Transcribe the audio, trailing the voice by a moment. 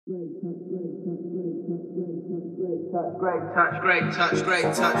We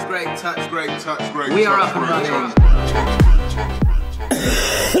are up and running.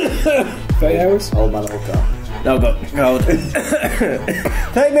 30 hours? Old man Allcott. No, got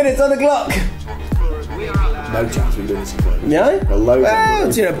 30 minutes on the clock. No chance we're doing this again. No?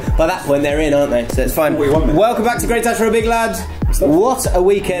 Well, you know, by that point they're in, aren't they? So it's fine. Welcome back to Great Touch for a Big Lad. What a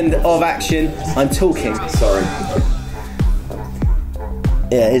weekend of action. I'm talking. Sorry.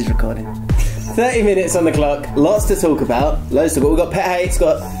 Yeah, it is recording. 30 minutes on the clock. Lots to talk about. Loads to talk about. We've got Pet Hate's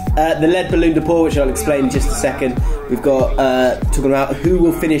got the lead balloon de Paul, which I'll explain in just a second. We've got talking about who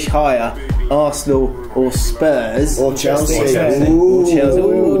will finish higher, Arsenal or Spurs. Or Chelsea. Or Chelsea. Ooh,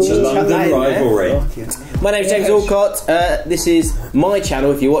 London rivalry. My name's James Allcott. This is my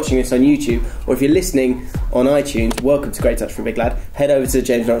channel if you're watching this on YouTube, or if you're listening on iTunes. Welcome to Great Touch for a Big Lad. Head over to the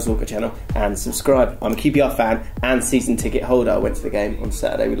James Allcott channel and subscribe. I'm a QPR fan and season ticket holder. I went to the game on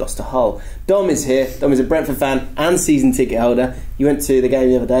Saturday. We lost to Hull. Dom is here. Dom is a Brentford fan and season ticket holder. You went to the game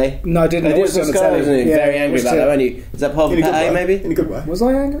the other day. No, I didn't. I was on Sky, wasn't you? Yeah, very angry about that, weren't you? Is that part of Pet Hate, maybe? In a good way. Was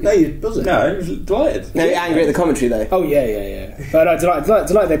I angry? No, you buzzing. No, he was delighted. No, you're angry at the commentary though. Oh, yeah. But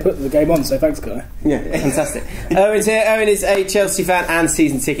delight they put the game on, so thanks, guy. Yeah, fantastic. Owen's here. Owen is a Chelsea fan and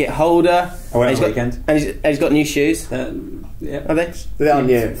season ticket holder. I went on the weekend. And he's got new shoes. Yeah. Are they? They are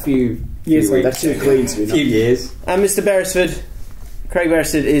new. A few Years few later. weeks. They're too clean to be A few years. And Mr. Beresford. Craig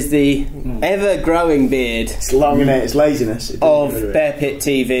Beresford is the ever-growing beard It's long, isn't it? It's laziness. of Bear Pit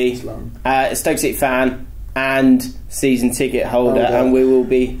TV, It's long. Stoke City fan and season ticket holder, and we will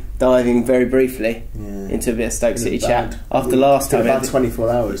be diving very briefly into a bit of Stoke City chat after last time. About 24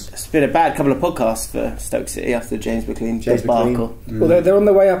 hours. It's been a bad couple of podcasts for Stoke City after James McLean debacle. Well, they're on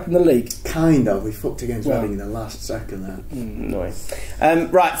their way up in the league. Kind of. We fucked against Reading in the last second there. Annoying.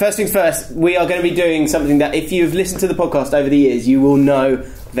 Right, first things first, we are going to be doing something that if you've listened to the podcast over the years, you will know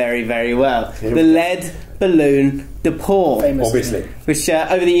very, very well. The lead balloon de Paul. Obviously. Which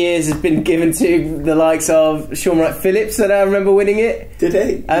over the years has been given to the likes of Sean Wright Phillips, that I remember winning it. Did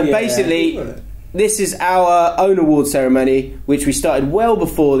he? Basically, this is our own award ceremony, which we started well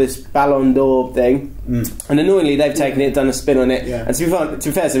before this Ballon d'Or thing. And annoyingly, they've taken it, done a spin on it, and to be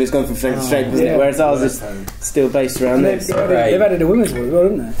fair, so it's gone from strength to strength, isn't it? Whereas ours is still based around this. They've added a women's one as well,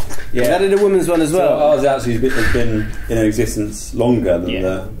 haven't they? Yeah. They've added a women's one as well. So ours actually has been in existence longer than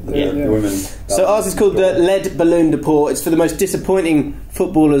the women's. So ours is called the Lead Balloon de Paul. It's for the most disappointing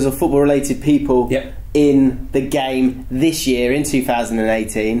footballers or football-related people in the game this year, in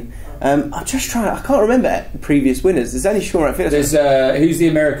 2018. I'm just trying. I can't remember previous winners. There's only Sean Wright Phillips. There's who's the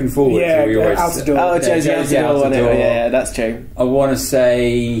American forward? Yeah, we always Altidore. Oh, Josie Altidore won it. Yeah, that's true. I want to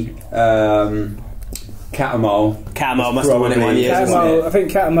say Catamol. Catamol must have won it 1 year. I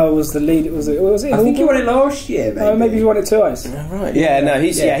think Catamol was the lead. Was it? I think he won it last year. Maybe he won it twice. Right. Yeah. No.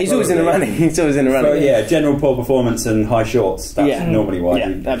 He's always in the running. He's always in the running. So, general poor performance and high shorts. That's normally why.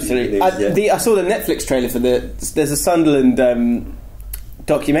 Absolutely. I saw the Netflix trailer for there's a Sunderland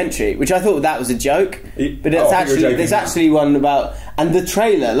documentary, which I thought that was a joke, but there's actually one about, and the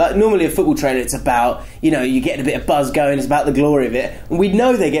trailer, like normally a football trailer, it's about, you get a bit of buzz going, it's about the glory of it, and we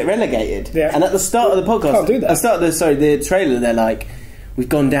know they get relegated. And at the start of the podcast, can't do that. At the start of the trailer, they're like, we've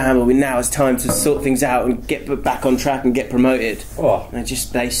gone down, but now it's time to sort things out and get back on track and get promoted. And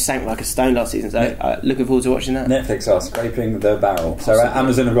they sank like a stone last season, so looking forward to watching that. Netflix are scraping the barrel. So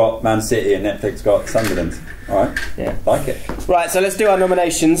Amazon have got Man City and Netflix got Sunderland. Alright, like it. Right, so let's do our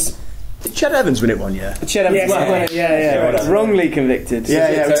nominations. Did Ched Evans win it 1 year? Ched Evans won it. Yeah. Wrongly convicted. Was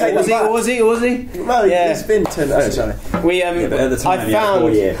he? Well, it's been turned. Oh, sorry.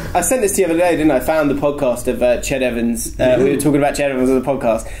 I sent this to you the other day, didn't I? I found the podcast of Ched Evans. We were talking about Ched Evans on the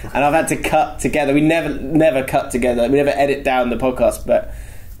podcast, and I've had to cut together. We never cut together. We never edit down the podcast, but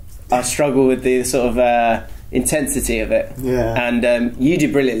I struggle with the sort of intensity of it. And you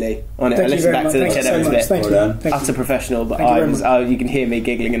did brilliantly on it. I listened back to the Ched Evans bit. Thank you. Utter professional, but you can hear me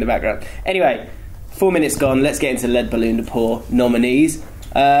giggling in the background. Anyway, 4 minutes gone. Let's get into Lead Balloon de Paul nominees.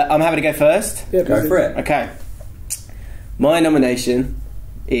 I'm happy to go first. Yeah, go for it. Okay. My nomination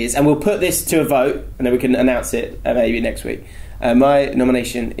is, and we'll put this to a vote, and then we can announce it maybe next week. My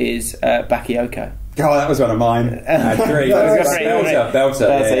nomination is Bakayoko. Oh, that was one of mine. Belter.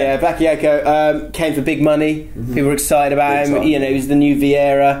 Yeah, Bakayoko came for big money. People were excited about him. He was the new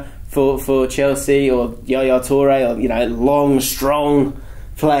Vieira for Chelsea, or Yaya Toure, or long, strong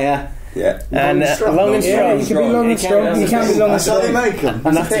player. Yeah, long and strong. Yeah, you can be long and strong. You can be long and strong.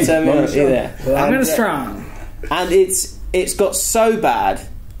 Enough to turn me on. Long and strong. And it's got so bad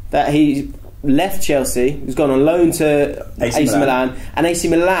that he left Chelsea, he's gone on loan to AC Milan, and AC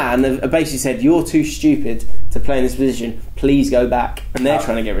Milan have basically said, you're too stupid to play in this position, please go back, and they're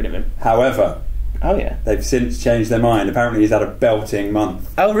trying to get rid of him. However, they've since changed their mind. Apparently he's had a belting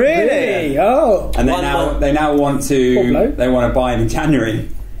month. Oh really? Oh. And they now want to buy him in January.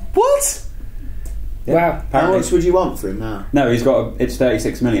 What? Yeah. Wow. How much would you want for him now? No, it's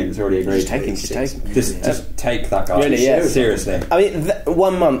 36 million. It's already agreed. Just take that guy. Really? Yeah. Seriously. I mean,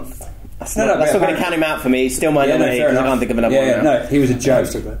 1 month. That's not going to count him out for me. He's still my nominee because I can't think of another one now. No, he was a joke.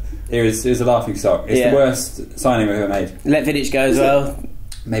 It was a laughing stock. It's the worst signing we've ever made. Let Vidic go as well.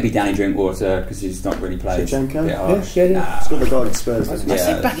 Maybe Danny Drinkwater because he's not really played. Shevchenko? Yeah. He's got the goal in Spurs, doesn't he? I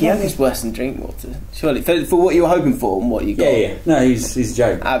think Bakayoko's worse than Drinkwater. Surely for what you were hoping for and what you got. Yeah. No, he's a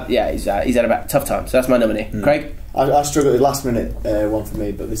joke. He's had a tough time. So that's my nominee. Craig. I struggled with last minute one for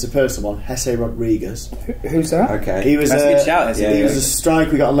me, but there's a personal one. Jesse Rodriguez. Who's that? Okay, he was that's a good shout. He was a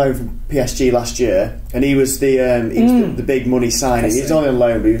striker we got on loan from PSG last year, and he was the big money signing. He's only on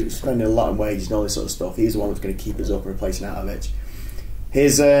loan, but he was spending a lot on wages and all this sort of stuff. He's the one that's going to keep us up, replacing Atovic.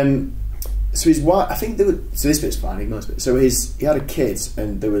 His wife, I think this bit's fine, ignore this bit. So he had a kid,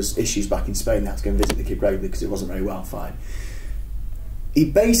 and there was issues back in Spain. They had to go and visit the kid regularly because it wasn't very well. Fine. He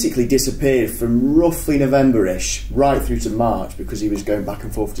basically disappeared from roughly November-ish right through to March because he was going back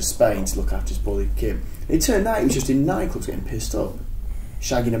and forth to Spain to look after his poorly kid. It turned out he was just in nightclubs getting pissed up,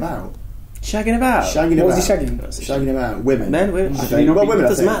 shagging about. Shagging about? What was he shagging? Shagging about. Women. Men? Women? Well, women, it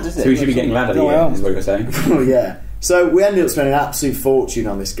doesn't matter, does it? So we should be getting lad of the year, is what you're saying? Oh, yeah. So we ended up spending an absolute fortune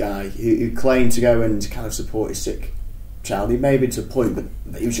on this guy who claimed to go and kind of support his sick child. He may have been to a point, but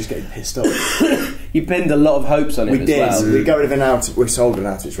he was just getting pissed up. You pinned a lot of hopes on him. We did. Well. We got rid of him out. We sold him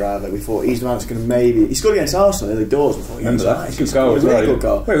out. It's rather. We thought he's the man that's going to maybe. He scored against Arsenal early doors. We thought Remember that? It's a good goal as well. Really good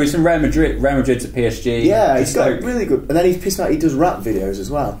goal. Wait, it was from Real Madrid to PSG. Yeah, he's got really good. And then he's pissed out. He does rap videos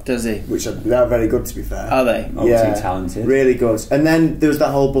as well. Does he? Which they're very good, to be fair. Are they? Obviously talented. Really good. And then there was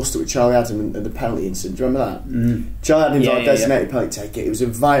that whole bust up with Charlie Adam and the penalty incident. Do you remember that? Charlie Adams on a designated penalty take. It was a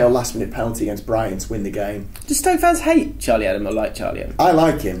vital last minute penalty against Brighton to win the game. Do Stoke fans hate Charlie Adam or like Charlie Adam? I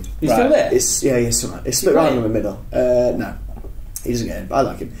like him. He's still there? He's somewhere. It's split right in the middle. No, he doesn't get him, but I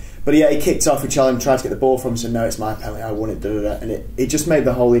like him. But yeah, he kicked off with Charlie and tried to get the ball from him, said no, it's my penalty, I won it, and it just made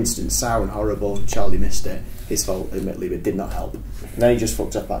the whole incident sour and horrible. Charlie missed it. His fault, admittedly, but it did not help. And then he just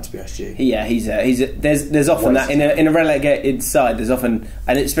fucked up back to PSG. There's often that in a relegated side. There's often,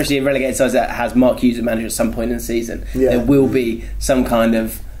 and especially in relegated sides that has Mark Hughes as manager at some point in the season, there will be some kind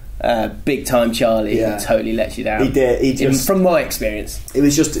of big time Charlie who totally lets you down. He did. From my experience, it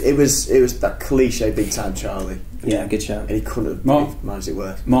was that cliche big time Charlie. Yeah, good shout. And he couldn't have managed it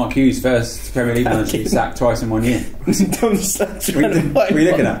worse. Mark Hughes, first Premier League manager, he sacked twice in 1 year. What are you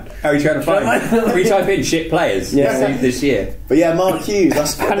looking at? How are you trying to find? We type in shit players this year. But yeah, Mark Hughes,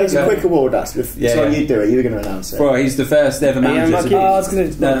 that's a quick award. That's so you do it. You were going to announce it. Well, he's the first ever manager. You go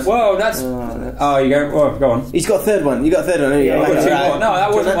on. He's got a third one. You got a third one. No,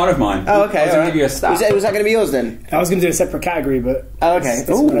 that wasn't one of mine. Oh, okay. I was going to give you a stat. Was that going to be yours then? I was going to do a separate category, but I've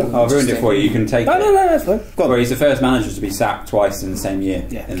ruined it for you. You can take it. No, that's fine. Well, he's the first manager to be sacked twice in the same year.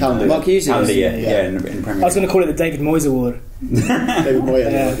 Mark Hughes. In Premier League. I was going to call it the David Moyes Award. David Moyes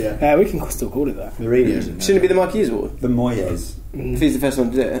Award, yeah. We can still call it that. Mourinho's Shouldn't it be the Mark Hughes Award? The Moyes. If he's the first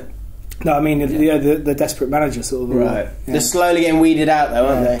one to do it. No, I mean the desperate manager sort of. Right. They're slowly getting weeded out though,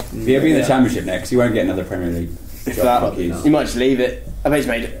 aren't they? If you ever in the Championship next, you won't get another Premier League. You might just leave it. I bet he's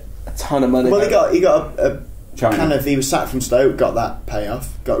made a ton of money. Well, he got a kind of. He was sacked from Stoke, got that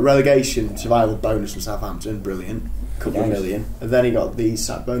payoff, got relegation survival bonus from Southampton, brilliant, couple of million, and then he got the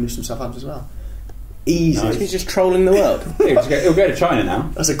sack bonus from Southampton as well. Easy. Nice. He's just trolling the world. He'll go to China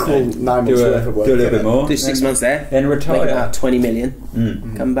now. That's a cool 9 months worth of work. Do a little bit more. Do 6 months there. Then retire. Make about 20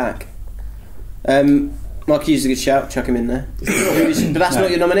 million. Come back. Mark Hughes is a good shout. Chuck him in there. But that's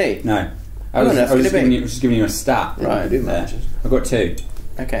not your nominee. No. I was just giving you a stat. Right. I've got two.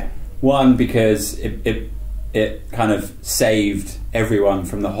 Okay. One, because it kind of saved everyone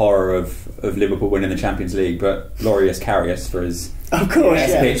from the horror of Liverpool winning the Champions League, but Loris Karius for his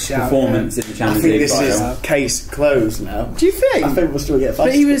performance in the Champions League. I think this is case closed now. Do you think? I think we'll still get.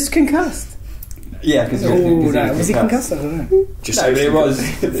 But he was concussed. Yeah, because was he concussed? I don't know. But it was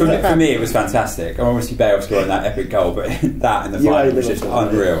for me. It was fantastic. And obviously Bale scoring that epic goal, but that in the final was just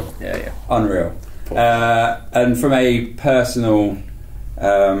unreal. Unreal. And from a personal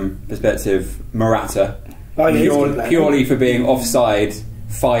perspective, Morata, purely for being offside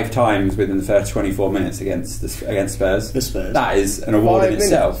 5 times within the first 24 minutes against Spurs. The Spurs. That is an award in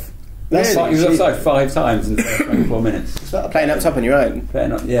itself. He was offside 5 times in the first 24 minutes. Playing up top on your own.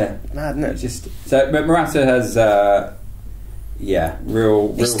 Mad, isn't it? But Morata has yeah,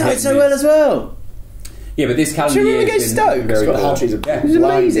 real. He started so well as well. Yeah, but this calendar Do you year remember has against been very Stoke? poor. It was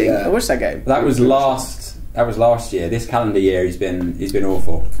amazing. I watched that game. That was last year. This calendar year, he's been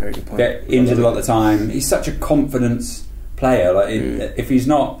awful. Very good point. Get injured a lot of the time. He's such a confidence player. Like if he's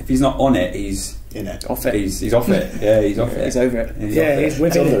not on it, he's in it. Off it. He's off it. Yeah, he's off it. He's over it. He's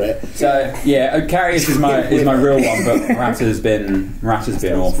winning it. So yeah, Karius is my real one, but Morata's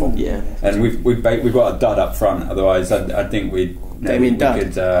been awful. Yeah, and we've got a dud up front. Otherwise, I think we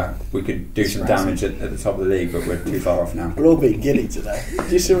could do some damage at the top of the league, but we're too far off now. We're all being giddy today. Do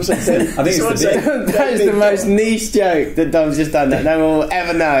you see what I'm saying? I think it's that is the most niche joke that Dom's just done that no one will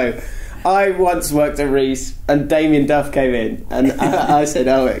ever know. I once worked at Reese and Damien Duff came in and I said,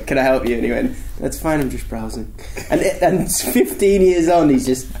 "Oh, can I help you?" And he went, "That's fine, I'm just browsing." And 15 years on, he's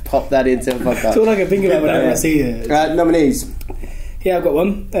just popped that into a podcast. It's all I can think about whenever I see it. Nominees. Yeah, I've got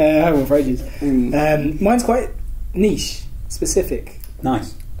one. I have one for ages. Mine's quite niche, specific.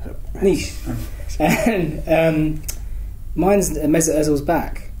 Nice. Niche. And mine's Mesut Ozil's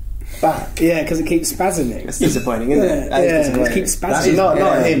back. Yeah, because it keeps spasming. That's disappointing, isn't it? It keeps spasming.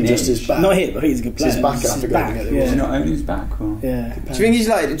 Not him, just his back. Not him, but he's a good player. His back after going together. Is he not only his back? Or? Yeah. Do you think he's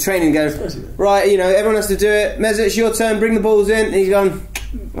like training and goes, right, everyone has to do it, Mesut, it's your turn, bring the balls in, and he's gone,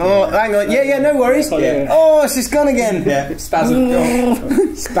 oh, hang on, yeah, no worries. Yeah. Oh, it's just gone again. Yeah,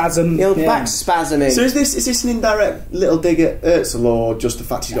 spasm. Spasm. Your back's spasming. So is this an indirect little dig at Özil, or just the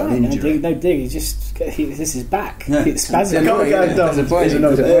fact he's got an injury? No dig, he's just, this is back. Yeah. It's spasming.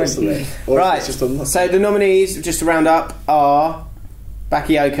 Right, so the nominees, just to round up, are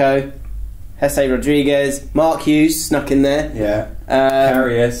Bakayoko, Jesse Rodriguez, Mark Hughes snuck in there. Yeah.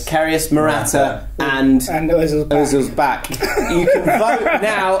 Karius, Morata, and Ozil's back. You can vote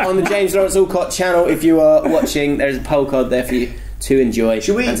now on the James Lawrence Allcott channel if you are watching. There's a poll card there for you to enjoy.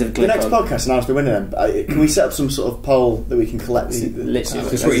 Should we, the next podcast, announce the winner then? Can we set up some sort of poll that we can collect? Literally,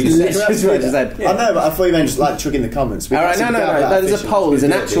 that's what you said. I know, but I thought you meant just like chuck in the comments. Alright, no, there's a poll, there's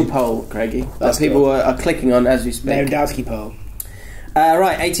an actual poll, Craigie, that people are clicking on as we speak. Lewandowski poll.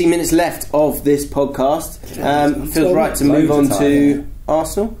 Right, 18 minutes left of this podcast. Feels right to move on to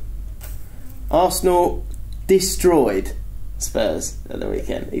Arsenal. Arsenal destroyed Spurs at the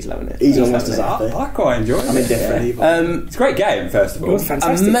weekend. He's loving it. He's almost as happy. I quite enjoy it. I'm indifferent. It's a great game, first of all. It was a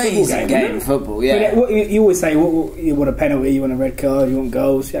fantastic amazing game of football, yeah. You always say you want a penalty, you want a red card, you want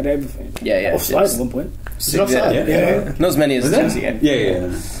goals, you had everything. Yeah. Offside at one point. Offside? Yeah. Not as many as the Chelsea game.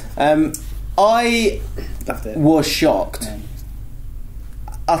 Yeah. I Loved it. was shocked.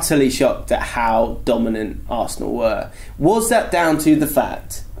 Utterly shocked at how dominant Arsenal were. Was that down to the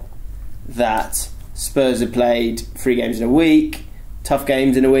fact that Spurs had played 3 games in a week, tough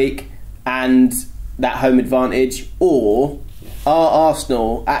games in a week, and that home advantage, or are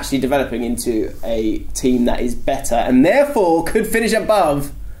Arsenal actually developing into a team that is better and therefore could finish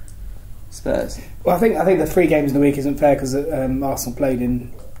above Spurs? Well, I think the 3 games in a week isn't fair because Arsenal played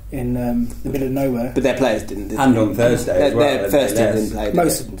in the middle of nowhere. But their players didn't. And on Thursday as well. Their first team didn't play.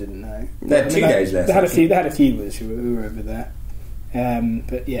 Most of them didn't know. They had 2 days left. They had a few with us who were over there.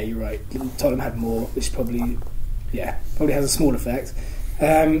 But yeah, you're right. Tottenham had more, which probably has a small effect.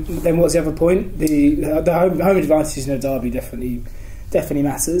 Then what's the other point? The home advantage in a derby definitely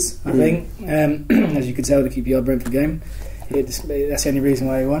matters. I think, as you could tell, the QPR Brentford game. That's the only reason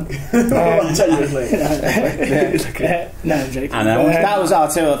why he won. No, I'm joking. That was our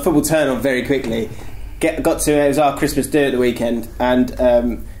football turn on very quickly. Got to it was our Christmas do at the weekend,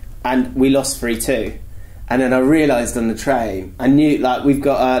 and we lost 3-2. And then I realised on the train, I knew, like, we've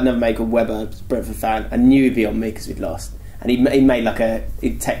got another mate called Webber, Brentford fan. I knew he'd be on me because we'd lost, and he made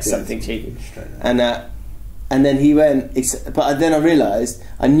he'd text something cheeky, and then he went. But then I realised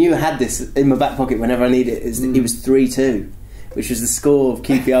I knew I had this in my back pocket whenever I need it. It was 3-2, which was the score of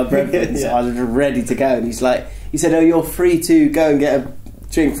QPR Brentford. So I was ready to go, and he said, "Oh, you're free to go and get a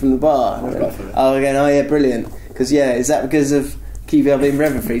drink from the bar." And I went, "Oh, again, oh yeah, brilliant." Because is that because of QPR being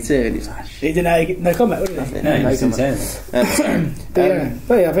Brentford free too? And he's like, he didn't no comment, did he? No, he didn't say that.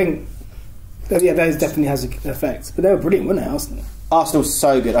 But I think that definitely has an effect. But they were brilliant, weren't they, Arsenal? Arsenal's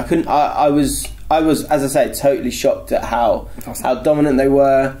so good. I was, as I say, totally shocked at how dominant they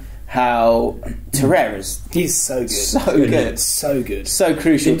were. How Torreira's he's so good, so good, so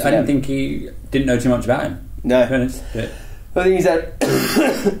crucial. I didn't think he didn't know too much about him. No, to be honest. I think he's had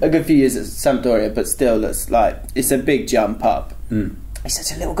a good few years at Sampdoria, but still, it's a big jump up. He's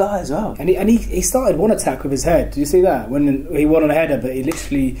such a little guy as well, and he started one attack with his head. Did you see that when he won on a header? But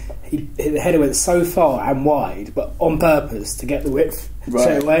the header went so far and wide, but on purpose to get the width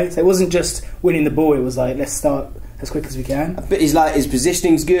straight away. So it wasn't just winning the ball. It was like, let's start as quick as we can. But his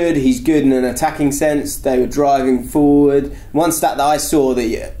positioning's good. He's good in an attacking sense. They were driving forward. One stat that I saw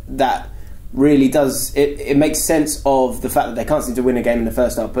that really does it makes sense of the fact that they can't seem to win a game in the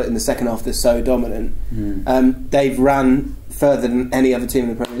first half, but in the second half they're so dominant. They've ran further than any other team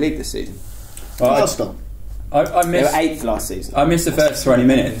in the Premier League this season. Well, they were 8th last season. I missed the first 20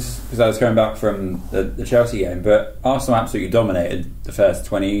 minutes because I was coming back from the Chelsea game, but Arsenal absolutely dominated the first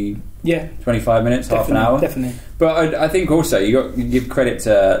 25 minutes, half an hour. Definitely. But I think also you give credit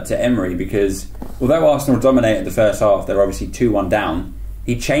to Emery, because although Arsenal dominated the first half, they were obviously 2-1 down.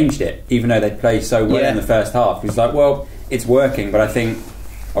 He changed it, even though they played so well in the first half. He's like, well, it's working, but I think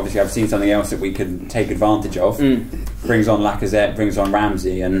obviously I've seen something else that we can take advantage of. Brings on Lacazette, brings on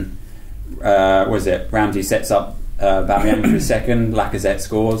Ramsey, and Ramsey sets up Aubameyang for a second, Lacazette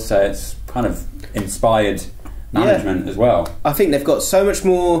scores, so it's kind of inspired management as well. I think they've got so much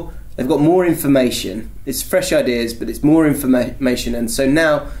more, they've got more information. It's fresh ideas, but it's more information, and so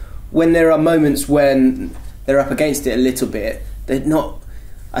now when there are moments when they're up against it a little bit, they're not.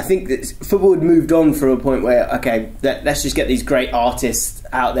 I think that football had moved on from a point where, okay, let's just get these great artists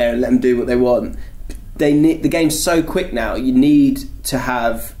out there and let them do what they want. The game's so quick now, you need to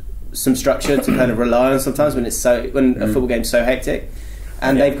have some structure to kind of rely on sometimes when a football game's so hectic,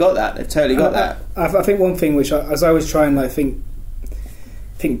 and they've got that. They've totally got that. I think one thing which as I always try and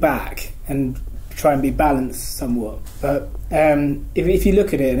think back and try and be balanced somewhat, but if you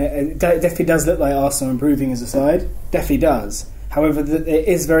look at it, and it definitely does look like Arsenal improving as a side, definitely does. However, it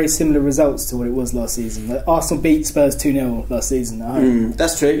is very similar results to what it was last season. Arsenal beat Spurs 2-0 last season at home.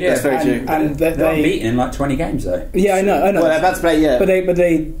 That's true. Yeah, that's very true. And they're beaten in like 20 games though. Yeah, I know. Well, they're about to play. But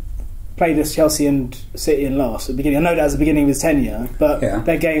they played as Chelsea and City and lost at the beginning. I know that was the beginning of his tenure, but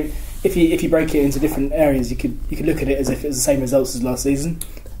their game, if you break it into different areas, you could look at it as if it's the same results as last season.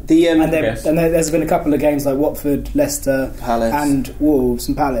 And there's been a couple of games like Watford, Leicester, Palace, and Wolves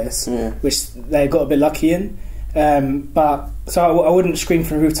and Palace, which they got a bit lucky in. But so I wouldn't scream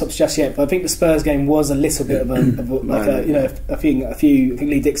from the rooftops just yet. But I think the Spurs game was a little bit of a few. I think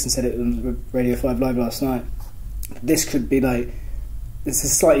Lee Dixon said it on Radio 5 Live last night. This could be this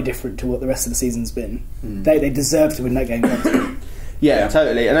is slightly different to what the rest of the season's been. They deserve to win that game. Yeah,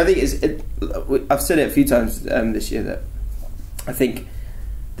 totally. And I think I've said it a few times this year that I think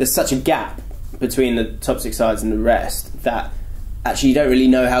there's such a gap between the top 6 sides and the rest that actually you don't really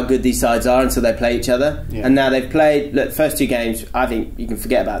know how good these sides are until they play each other. And now they've played the first 2 games. I think you can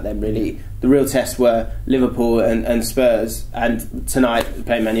forget about them really. The real tests were Liverpool and Spurs, and tonight we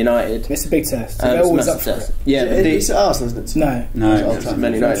play Man United. It's a big test. They're always up for it. Yeah, it's Arsenal, isn't it? No, it's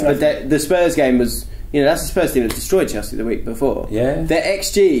Man United. But the Spurs game was, that's the Spurs team that destroyed Chelsea the week before. Yeah. Their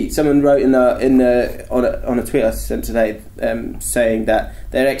XG, someone wrote on a tweet I sent today saying that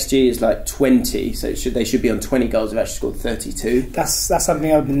their XG is like 20, so they should be on 20 goals. They've actually scored 32. That's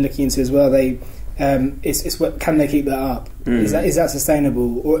something I've been looking into as well. It's what can they keep that up? Is that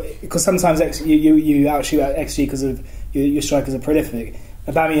sustainable? Or because sometimes you outshoot at XG because of your strikers are prolific.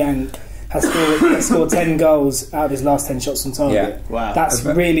 Aubameyang has scored 10 goals out of his last 10 shots on target. Yeah. Wow. That's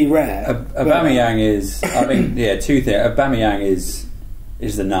really rare. Aubameyang is, I think, 2 things. Aubameyang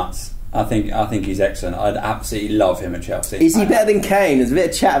is the nuts. I think he's excellent. I'd absolutely love him at Chelsea. Is he better than Kane? There's a bit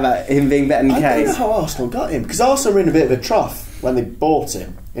of chat about him being better than Kane. I don't know how Arsenal got him, because Arsenal were in a bit of a trough when they bought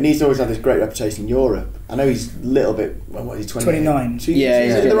him, and he's always had this great reputation in Europe. I know he's a little bit, what is he, 29? He's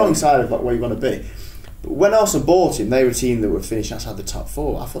in the wrong side of where you want to be. But when Arsenal bought him, they were a team that were finishing outside the top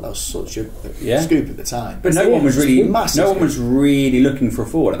 4. I thought that was such a scoop at the time. But no one was really looking for a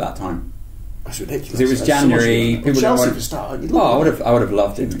forward at that time. That's ridiculous. Because it was January. People Chelsea for start. I would have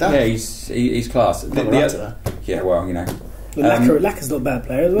loved him. Yeah, he's class. Yeah, well, Lacaz's not a bad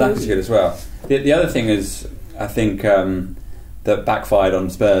player as well. Lacaz's good as well. The other thing is, I think that backfired on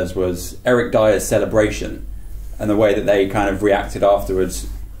Spurs was Eric Dyer's celebration and the way that they kind of reacted afterwards.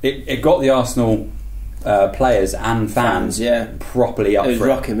 It got the Arsenal players and fans properly up for it. It was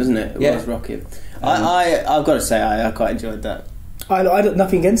rocking, wasn't it? It was rocking. I've got to say, I quite enjoyed that. I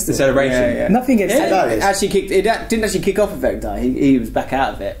nothing against it. The celebration. Nothing against it. It didn't actually kick off with Eric Dyer. He was back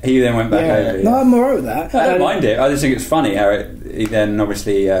out of it. He then went back over. No, I'm alright with that. I don't mind it. I just think it's funny how he then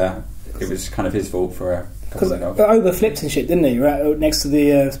obviously it was kind of his fault for a couple of goals. Oba flipped and shit, didn't he? Right next to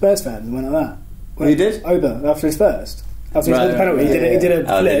the Spurs fans and went like that. Who did? Oba after his first. After his penalty, he did a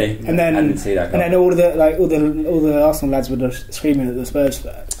flip, and then all the Arsenal lads were just screaming at the Spurs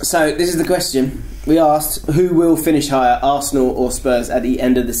fans. So this is the question we asked: who will finish higher, Arsenal or Spurs at the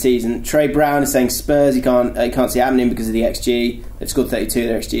end of the season? Trey Brown is saying Spurs. He can't see it happening because of the XG. They've scored 32.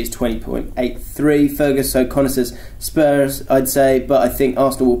 Their XG is 20.83. Fergus O'Connor says Spurs. I'd say, but I think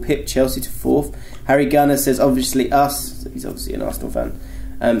Arsenal will pip Chelsea to 4th. Harry Gunner says, obviously us. He's obviously an Arsenal fan.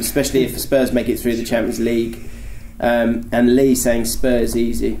 Especially if Spurs make it through the Champions League. And Lee saying Spurs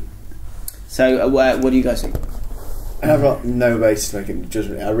easy. So what do you guys think? I've got no basis to make a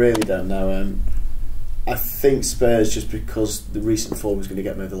judgment. I really don't know. I think Spurs, just because the recent form is going to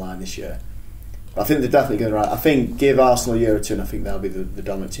get them over the line this year. I think they're definitely going to run. I think give Arsenal a year or two and I think they'll be the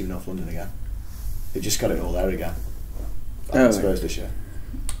dominant team in North London again. They've just got it all there again. I think Spurs this year.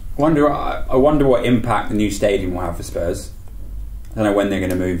 I wonder what impact the new stadium will have for Spurs. I don't know when they're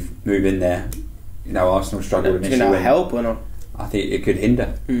going to move in there. You know, Arsenal struggled initially. Do you know help or not? I think it could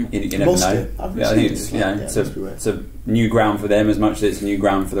hinder. You never know. I think it's a new ground for them as much as it's a new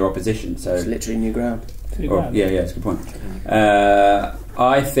ground for their opposition. So it's literally new ground. Yeah, it's a good point.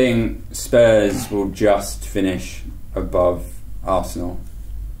 I think Spurs will just finish above Arsenal,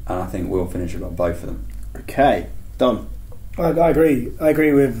 and I think we'll finish above both of them. Okay, Don. I agree. I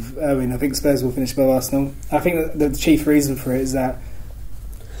agree with Owen. I think Spurs will finish above Arsenal. I think that the chief reason for it is that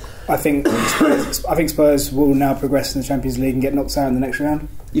I think Spurs will now progress in the Champions League and get knocked out in the next round.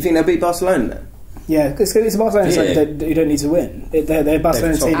 You think they'll beat Barcelona then? Yeah, because it's a Barcelona side you don't need to win. They're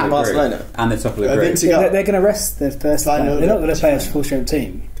Barcelona team. At Barcelona. And they're top of the group. They're going to rest their first player. They're not going to play a full-strength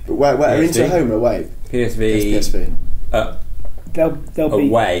team. But where are into home or away? PSV. They'll be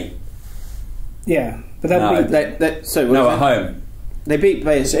away. Yeah, but they'll beat. At home. They beat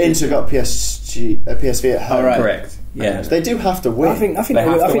PSV. So Inter got PSV at home. Oh, right. Correct. Yeah, so they do have to win. I think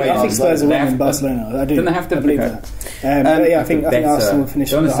Spurs will win in Barcelona. I do. Don't they have to? I believe that. But yeah, I think Arsenal will finish.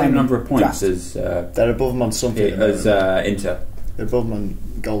 They're on the same number of points as they're above them on something. As Inter. They're above them on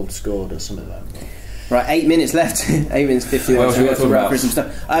goal scored or something like that. Right, 8 minutes left. 8 minutes 50. Well, we got to wrap some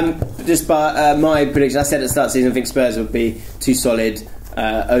stuff. Just by my prediction, I said at the start of the season, I think Spurs would be too solid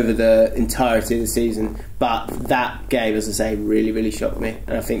over the entirety of the season. But that game, as I say, really, really shocked me.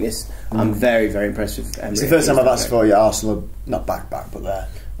 And I think I'm very, very impressed with Emre. It's the first time I've asked for Arsenal, not back, but they're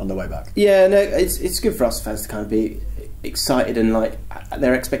on the way back. Yeah, no, it's good for us fans to kind of be excited and like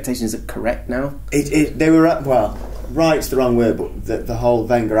their expectations are correct now. They were at, well, right's the wrong word, but the whole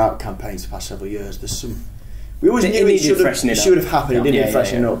Wenger out campaigns the past several years, there's some. We always knew it should have happened. It didn't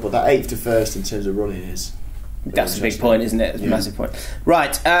freshen up, but that 8th to 1st in terms of running is. That's a big point, isn't it? It's a massive point.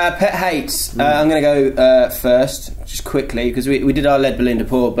 Right, pet hates. I'm going to go first, just quickly, because we did our lead Belinda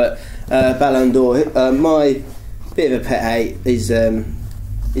Paul, but Ballon d'Or. My bit of a pet hate is the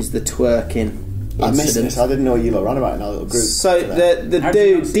twerking. I missed this. I didn't know you lot ran about in our little group. So the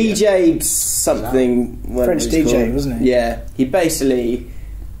dude DJ something French DJ, wasn't he? Yeah, he basically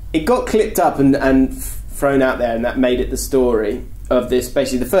it got clipped up and thrown out there, and that made it the story of this.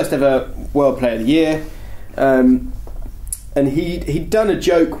 Basically, the first ever World Player of the Year. And he'd done a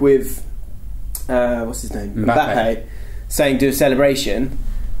joke with what's his name, Mbappe, saying do a celebration,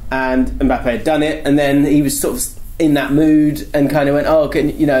 and Mbappe had done it, and then he was sort of in that mood and kind of went,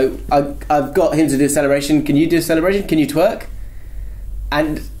 I've got him to do a celebration, can you do a celebration, can you twerk?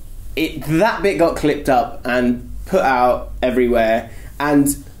 And that bit got clipped up and put out everywhere, and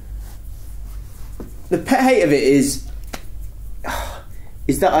the pet hate of it is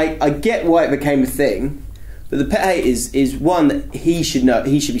that I get why it became a thing. But the pet hate is one that he should know.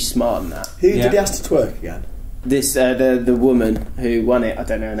 He should be smart in that. Who did he ask to twerk again? This the woman who won it. I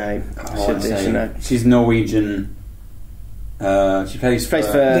don't know her name. Should know. She's Norwegian. She plays for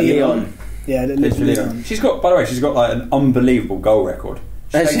Lyon. Yeah, Lyon. She's got like an unbelievable goal record.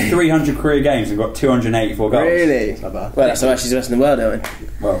 She's played 300 career games and got 284 goals. Really? That's not bad. Well, that's how much she's the best in the world, don't we?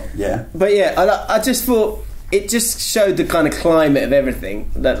 Well, yeah. But yeah, I just thought it just showed the kind of climate of everything.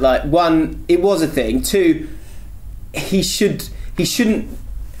 That like one, it was a thing. Two, he shouldn't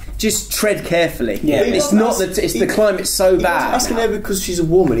just tread carefully. Yeah, it's the climate's so bad. Asking her because she's a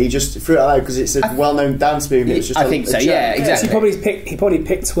woman, he just threw it out because it's a well-known dance movement. It's just I think so. Yeah, exactly. He probably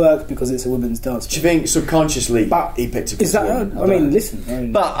picked twerk because it's a women's dance. Do you think subconsciously he picked it? Is that? I mean,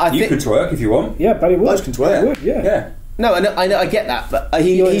 listen. But you could twerk if you want. Yeah, but he would. Most can twerk. Yeah. No, I know, I get that, but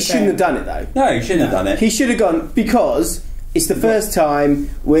he shouldn't have done it though. No, he shouldn't have done it. He should have gone because it's the first time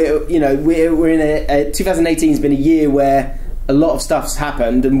we're in 2018's been a year where a lot of stuff's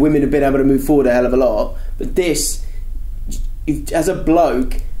happened and women have been able to move forward a hell of a lot. But this, as a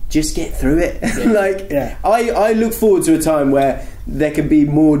bloke, just get through it. I look forward to a time where there can be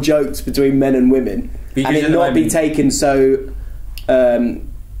more jokes between men and women, and it not be taken so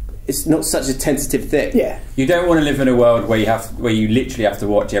it's not such a tentative thing. Yeah. You don't want to live in a world where you literally have to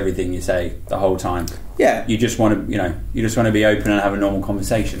watch everything you say the whole time. Yeah. You just want to be open and have a normal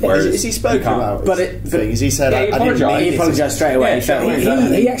conversation. Whereas is he spoken about? Has he said? Yeah, he apologised straight away.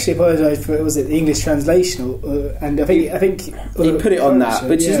 Yeah, he actually apologised for the English translation, and I think he put it on that,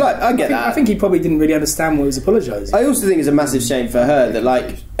 which is like I get that. I think he probably didn't really understand what he was apologising. I also think it's a massive shame for her that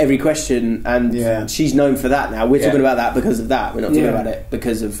like every question, and she's known for that now. We're talking about that because of that. We're not talking about it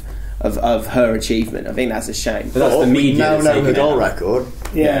because of her achievement. I think that's a shame. But that's the media. Now know the goal record,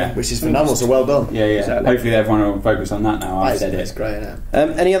 which is phenomenal. So well done. Yeah. Exactly. Hopefully everyone will focus on that now. I've said it's it. great. Yeah.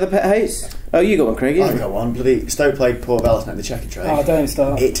 Any other pet hates? Oh, you got one, Craig. I got one. Bloody Stoke played Port Vale tonight. The checker trade. Oh, don't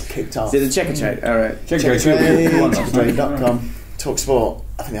start. It kicked off. Is it the checker trade? All right. Checker trade.com. Talk Sport.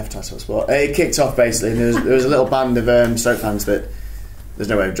 I think they advertise Talk Sport. It kicked off basically, and there was a little band of Stoke fans that there's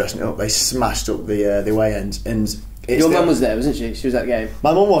no way of dressing it up. They smashed up the away end, and your mum was there, wasn't she? She was at the game.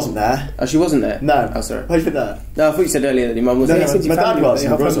 My mum wasn't there. Oh, she wasn't there. No. Oh, sorry. Why did you think that? No, I thought you said earlier that your mum was there. My dad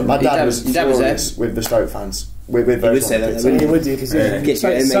was. My dad was furious with the Stoke fans. With he would say that. He would do because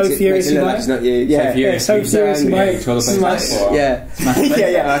so furious he might. Not you. Yeah, so furious he might. Yeah.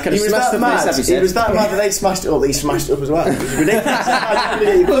 I could have smashed the place. He was that mad that they smashed it up. He smashed it up as well. It was ridiculous.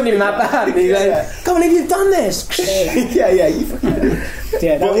 It wasn't even that bad. He's like, can't believe you've done this. Yeah, you fucking.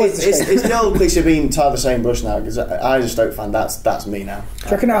 Yeah, it's the old cliche being tied the same brush now. Because as a Stoke fan, that's me now. Do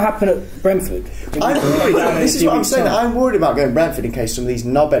you reckon that'll happen at Brentford? This is what I'm saying. I'm worried about going to Brentford in case some of these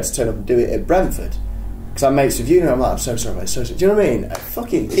knobheads turn up and do it at Brentford. Because I'm mates with you, and I'm like, I'm so sorry, mate. So sorry. Do you know what I mean?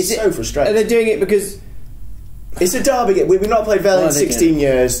 It's so frustrating. Are they doing it because it's a derby? We've not played Vale in 16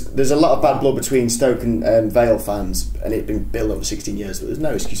 years. There's a lot of bad blood between Stoke and Vale fans, and it's been built over 16 years. But there's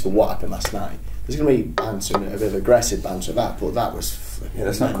no excuse for what happened last night. There's going to be banter, a bit of aggressive banter, but that was.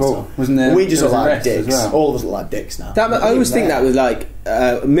 That's not cool. Wasn't there? We just look like dicks. Well. All of us look like dicks now. I always think that with like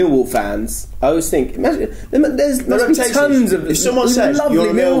Millwall fans. I always think, imagine there's must be tons of. If someone says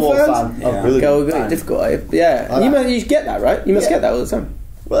you're a Millwall fan, really difficult. Yeah, you get that, right? You must get that all the time.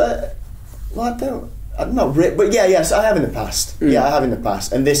 Well, I don't. I'm not rich, but yes, I have in the past. Yeah, I have in the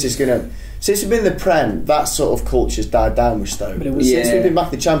past, and this is gonna. Since we've been in the Prem, that sort of culture's died down with Stoke. Since we've been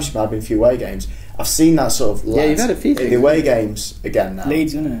back in the Championship, I've been a few away games. I've seen that sort of. You've had a few in the away games again now.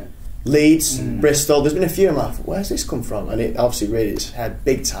 Leeds, isn't it? Leeds, Bristol. There's been a few. I'm like, where's this come from? And it obviously really it's had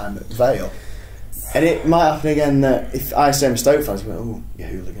big time at Vale. And it might happen again that if I say I'm a Stoke fan, go, oh, you're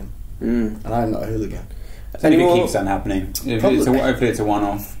a hooligan, and I'm not a hooligan. I think it keeps that happening. Hopefully, it's a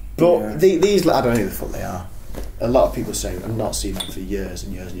one-off. But these, I don't know who the fuck they are. A lot of people say I've not seen them for years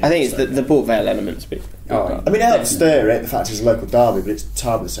and years and years. I think it's the Port Vale element. I mean, it helps stir it. The fact it's a local derby, but it's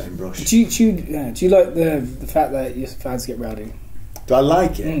tied with the same brush. Do you like the fact that your fans get rowdy? Do I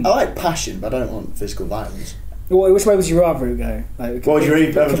like it? I like passion, but I don't want physical violence. Which way would you rather it go? Like, what would you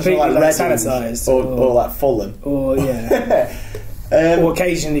read? Completely like sanitised, or like Fulham, or or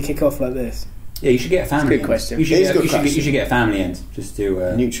occasionally kick off like this. Yeah, you should get a family. Good question. You should get a family end just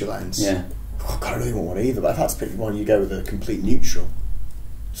to neutral ends. Yeah. Oh, God, I don't even want one either. But if I had to pick one, you go with a complete neutral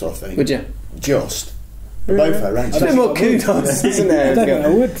sort of thing. Would you? Just. Both are ranks. There's a bit more kudos, isn't there? I don't think I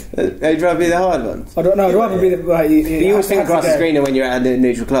would. I'd rather be the hard ones. I don't know. I'd rather be the. Like, you always think grass is greener when you're at a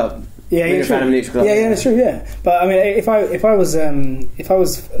neutral club. Yeah, you're a fan of a neutral club. Yeah, that's true. Yeah, but I mean, if I was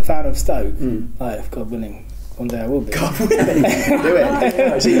a fan of Stoke, like God willing, one day I will be. God willing, do it.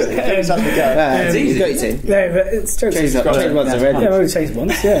 It's easy. It's easy. Got your team. No, but it's true. Change once already. Yeah, I've only changed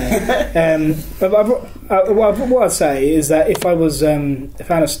once. Yeah. But what I'd say is that if I was a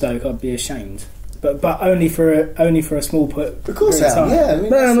fan of Stoke, I'd be ashamed. But only for a small put. Of course, I am. Yeah, I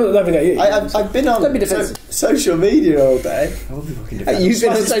mean, I'm not laughing at you. I've been on social media all day. I will be fucking defensive. You've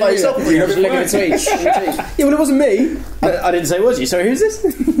been on social media. You're looking at tweets. Yeah, well, it wasn't me. I didn't say, was you? Sorry, who's this?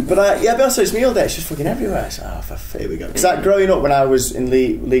 But also it's me all day. It's just fucking everywhere. So, here we go. Because growing up, when I was in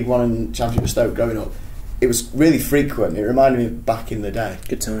League One and Championship with Stoke, growing up, it was really frequent. It reminded me of back in the day.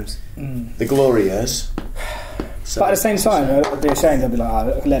 Good times. The glory years. So, but at the same time, I'd be ashamed. I'd be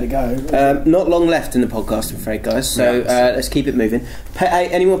like, let it go. Not long left in the podcast, I'm afraid, guys. So let's keep it moving.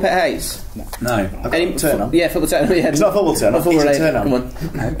 Any more pet hates? No. Turn on. Yeah, football turn on. Yeah. It's not football turn on. It's a turn on.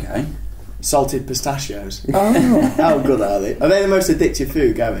 Come on. Okay. Salted pistachios. Oh. How good are they? Are they the most addictive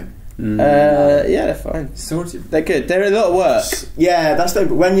food going? Yeah, they're fine. Sorted. They're good. They're a lot of work. Yeah, that's the.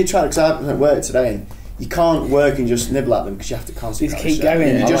 But when you try, because I haven't worked today, and you can't work and just nibble at them because you have to constantly keep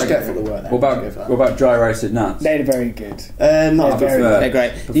going. You just get for the work. What about dry roasted nuts? They're very good. They're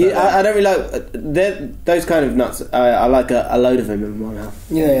great. I don't really like those kind of nuts. I like a load of them in my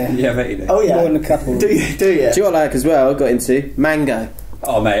mouth. Yeah, I bet you do. Oh yeah, more than a couple. Do you? Do you know what I like as well? I got into mango.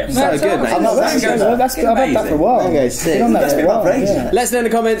 Oh mate, I'm so good, mate. I've had that for a while. Okay, sick. Been on that for a while, yeah. Let's know in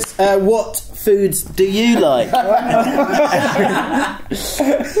the comments what foods do you like? That's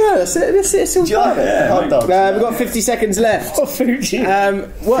it. It's all fine. Hot dogs. We've got 50 seconds left. What food do you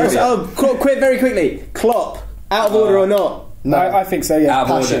Quit very quickly. Klopp, out of order or not? No, I think so, yeah. Out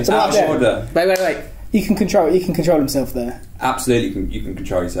of order. Out of order. Wait. You can control himself there. Absolutely, you can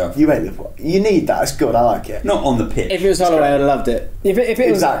control yourself. You need that. It's good. I like it. Not on the pitch. If it was Holloway, I'd have loved it. If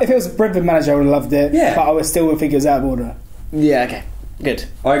it was a Brentford manager, I would have loved it. Yeah. But I would still think it was out of order. Yeah, okay. Good.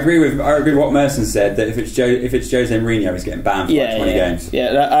 I agree with what Merson said, that if it's Jose Mourinho, he's getting banned for 20 games.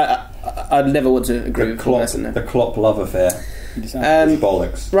 Yeah, I'd never want to agree with Merson there. The Klopp love affair. It's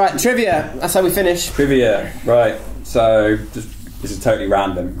bollocks. Right, trivia. That's how we finish. Trivia. Right. So this is totally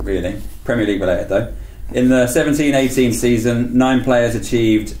random, really. Premier League related though. In the 17-18 season, 9 players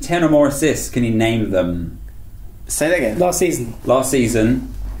achieved 10 or more assists. Can you name them? Say that again. Last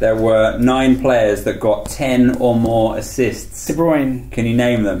season, there were 9 players that got 10 or more assists. De Bruyne. Can you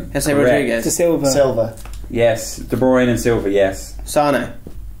name them? Jose Rodriguez. De Silva. Yes. De Bruyne and Silva, yes. Sane.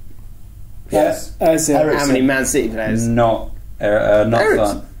 Yes. Ozil. How many Man City players? Not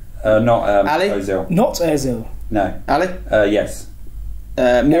Ericsson. Ali? Ozil. Not Ozil. No. Ali? Yes.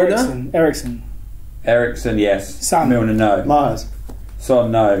 Milner? Ericsson, yes. Son. Milner, no. Mars.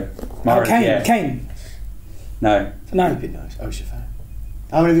 Son, no. Mahrez, yes. Kane. No. That'd be nice. I was your fan.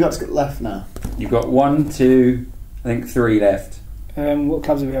 How many have you got left now? You've got 1, 2, I think 3 left. What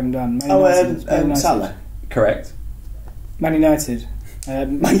clubs have we haven't done? Salah. Correct. Man United. Yeah,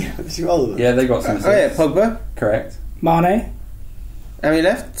 they got some assists. Oh yeah, Pogba. Correct. Mane. How many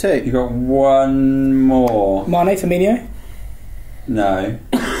left? 2. You've got 1 more. Mane, Firmino. No.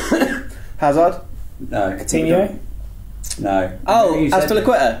 Hazard. No. Coutinho. No. Oh,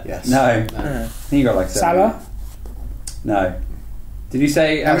 Azpilicueta. Yes. No. I think you got like 7. Salah. No. Did you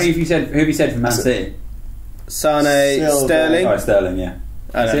say, how many have you said, who have you said for Man City? Sane, Sterling. Oh, Sterling, yeah.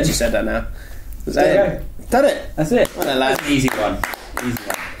 I know, you said that now. Done it. That's it. Well done, lad. That's an easy one.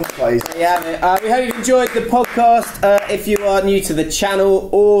 There you have it. We hope you've enjoyed the podcast. If you are new to the channel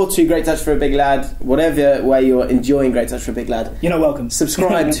or to Great Touch for a Big Lad, whatever way you're enjoying Great Touch for a Big Lad, you're not welcome.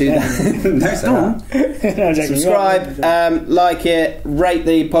 Subscribe to that. No, subscribe, like it, rate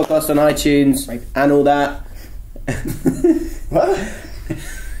the podcast on iTunes and all that. What?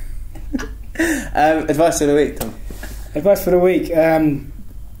 Advice for the week, Tom. Advice for the week.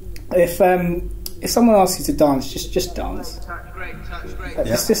 If someone asks you to dance, just dance.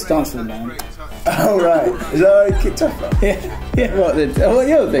 Just dance for the man. Oh right, is that already kicked off? Yeah. What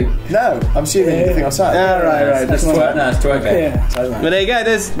your thing? No, I'm assuming the thing outside. Oh, right. That's twerk. No, it's twerk. Yeah. Well, there you go.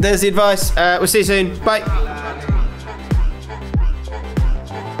 There's the advice. We'll see you soon. Bye.